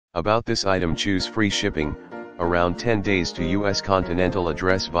About this item, choose free shipping, around 10 days to US continental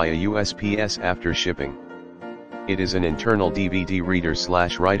address via USPS after shipping. It is an internal DVD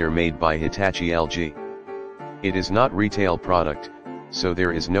reader/writer made by Hitachi LG. It is not retail product, so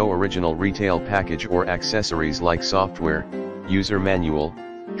there is no original retail package or accessories like software, user manual,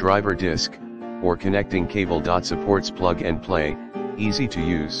 driver disc, or connecting cable. Supports plug and play, easy to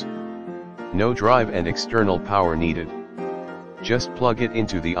use. No drive and external power needed. Just plug it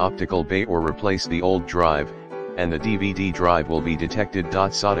into the optical bay or replace the old drive, and the DVD drive will be detected.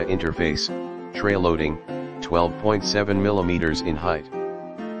 SATA interface, tray loading, 12.7mm in height.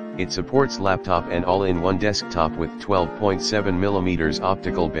 It supports laptop and all-in-one desktop with 12.7mm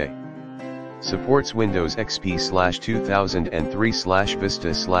optical bay. Supports Windows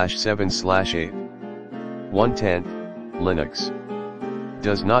XP/2003/Vista/7/8. 1/10, Linux.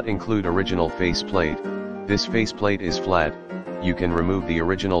 Does not include original faceplate. This faceplate is flat. You can remove the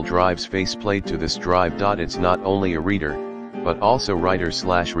original drive's faceplate to this drive. It's not only a reader, but also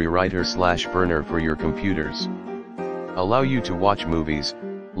writer/rewriter/burner for your computers. Allow you to watch movies,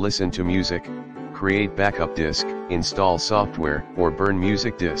 listen to music, create backup disk, install software, or burn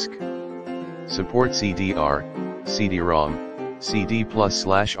music disk. Support CDR, CD-ROM,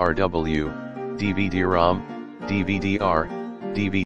 CD+/RW, DVD-ROM, DVD-R, DVD.